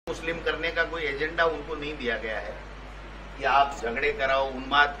मुस्लिम करने का कोई एजेंडा उनको नहीं दिया गया है कि आप झगड़े कराओ,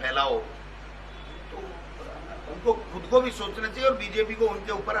 उन्माद फैलाओ। तो उनको खुद को भी सोचना चाहिए और बीजेपी को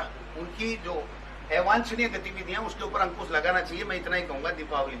उनके ऊपर उनकी जो अवांछनीय गतिविधियां उसके ऊपर अंकुश लगाना चाहिए। मैं इतना ही कहूंगा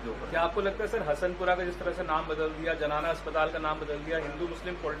दीपावली के ऊपर। क्या आपको लगता है सर, हसनपुरा का जिस तरह से नाम बदल दिया, जनाना अस्पताल का नाम बदल दिया, हिंदू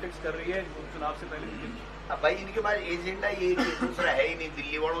मुस्लिम पॉलिटिक्स कर रही है चुनाव से पहले? अब भाई इनके पास एजेंडा ये दूसरा है ही नहीं।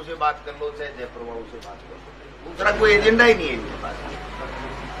 दिल्ली वालों से बात कर लो चाहे जयपुर वालों से बात कर लो, दूसरा कोई एजेंडा ही नहीं है इनके पास।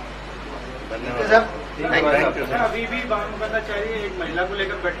 अभी भी बात करना चाहिए, एक महिला को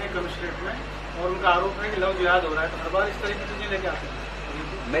लेकर बैठे कमिश्नरेट में और उनका आरोप है कि लव जिहाद हो रहा है, तो हर बार इस तरह की चीजें लेके आते हैं।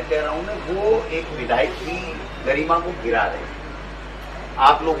 मैं कह रहा हूं ना, वो एक विधायक की गरिमा को गिरा रहे हैं।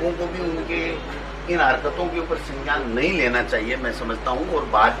 आप लोगों को भी उनके इन हरकतों के ऊपर संज्ञान नहीं लेना चाहिए, मैं समझता हूं। और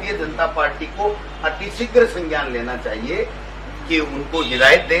भारतीय जनता पार्टी को अतिशीघ्र संज्ञान लेना चाहिए कि उनको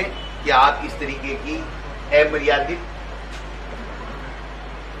हिदायत दें कि आप इस तरीके की अमर्यादित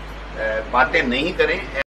बातें नहीं करें।